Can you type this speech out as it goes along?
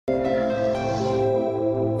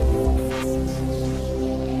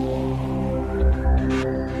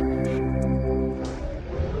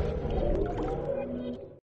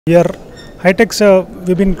Here, High-Tech's,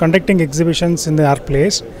 we've been conducting exhibitions in our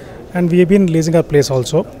place, and we have been leasing our place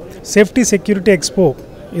also. Safety Security Expo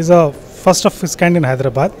is a first of its kind in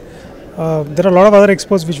Hyderabad. There are a lot of other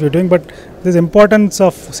expos which we're doing, but the importance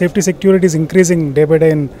of safety security is increasing day by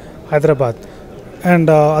day in Hyderabad and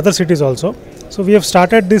other cities also. So we have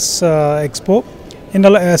started this expo in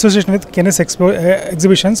association with Kenes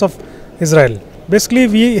Exhibitions of Israel. Basically,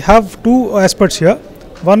 we have two aspects here.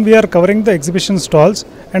 One, we are covering the exhibition stalls,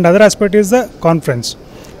 and other aspect is the conference.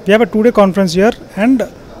 We have a 2-day conference here and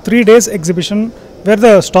 3 days exhibition where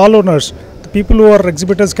the stall owners, the people who are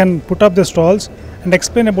exhibitors, can put up the stalls and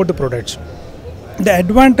explain about the products. The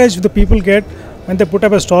advantage the people get when they put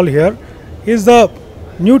up a stall here is the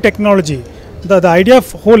new technology. The idea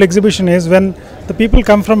of whole exhibition is when the people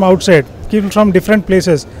come from outside, people from different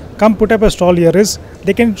places come put up a stall here, is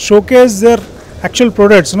they can showcase their actual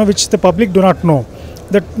products, which the public do not know.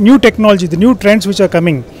 The new technology, the new trends which are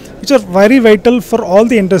coming, which are very vital for all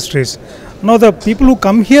the industries. Now the people who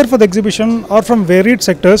come here for the exhibition are from varied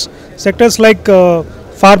sectors like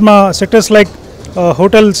pharma, sectors like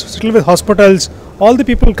hotels, sectors with hospitals. All the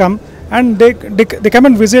people come and they come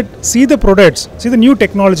and visit, see the products, see the new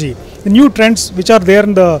technology, the new trends which are there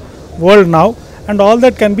in the world now, and all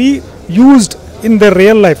that can be used in their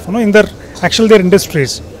real life, in their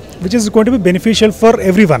industries, which is going to be beneficial for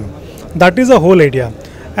everyone. That is the whole idea.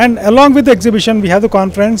 And along with the exhibition, we have the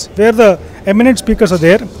conference where the eminent speakers are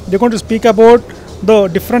there. They're going to speak about the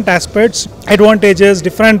different aspects, advantages,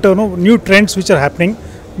 different new trends which are happening.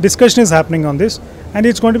 Discussion is happening on this, and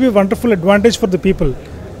it's going to be a wonderful advantage for the people.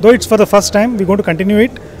 Though it's for the first time, we're going to continue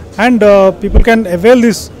it, and people can avail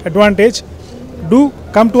this advantage. Do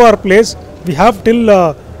come to our place. We have till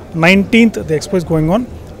 19th, the expo is going on.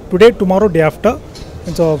 Today, tomorrow, day after.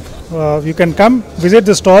 And so you can come, visit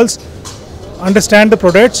the stalls, understand the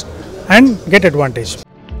products and get advantage.